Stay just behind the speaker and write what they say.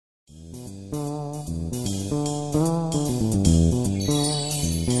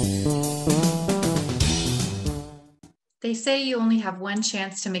say you only have one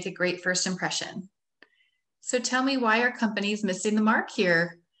chance to make a great first impression. So tell me, why are companies missing the mark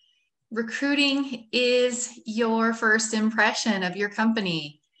here? Recruiting is your first impression of your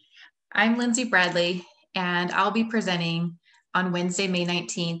company. I'm Lindsay Bradley, and I'll be presenting on Wednesday, May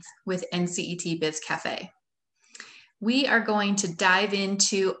 19th with NCET Biz Café. We are going to dive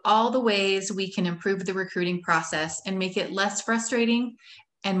into all the ways we can improve the recruiting process and make it less frustrating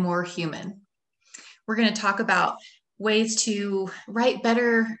and more human. We're going to talk about ways to write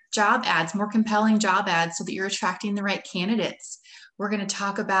better job ads, more compelling job ads so that you're attracting the right candidates. We're going to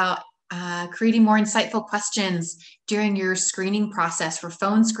talk about creating more insightful questions during your screening process for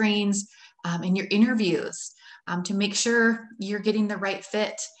phone screens and your interviews to make sure you're getting the right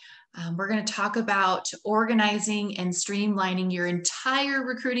fit. We're going to talk about organizing and streamlining your entire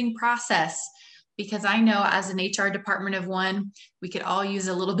recruiting process, because I know as an HR department of one, we could all use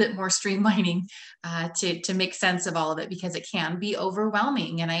a little bit more streamlining to make sense of all of it, because it can be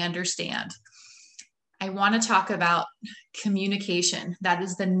overwhelming, and I understand. I want to talk about communication. That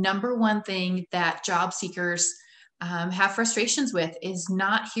is the number one thing that job seekers have frustrations with, is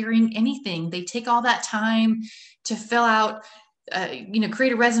not hearing anything. They take all that time to fill out,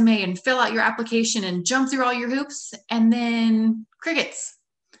 create a resume and fill out your application and jump through all your hoops, and then crickets.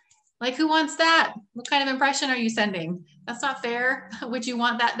 Like, who wants that? What kind of impression are you sending? That's not fair. Would you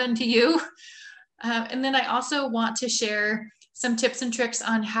want that done to you? And then I also want to share some tips and tricks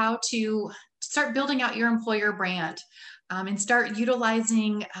on how to start building out your employer brand and start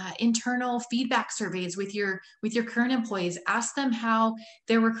utilizing internal feedback surveys with your current employees. Ask them how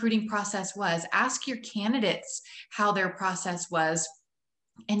their recruiting process was. Ask your candidates how their process was,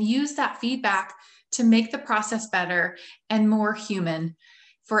 and use that feedback to make the process better and more human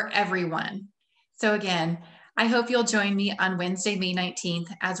for everyone. So again, I hope you'll join me on Wednesday, May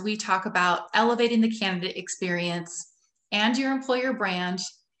 19th, as we talk about elevating the candidate experience and your employer brand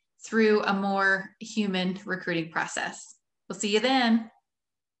through a more human recruiting process. We'll see you then.